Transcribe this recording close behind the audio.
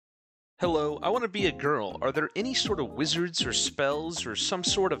Hello, I want to be a girl. Are there any sort of wizards or spells or some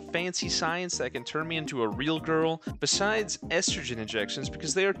sort of fancy science that can turn me into a real girl besides estrogen injections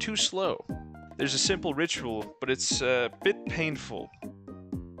because they are too slow? There's a simple ritual, but it's a bit painful.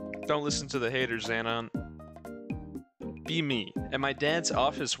 Don't listen to the haters, Anon. Be me. At my dad's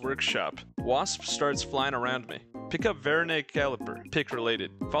office workshop, wasp starts flying around me. Pick up Vernay caliper, pick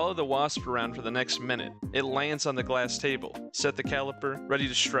related. Follow the wasp around for the next minute. It lands on the glass table. Set the caliper, ready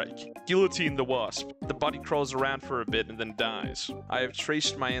to strike. Guillotine the wasp. The body crawls around for a bit and then dies. I have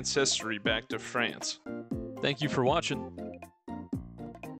traced my ancestry back to France. Thank you for watching.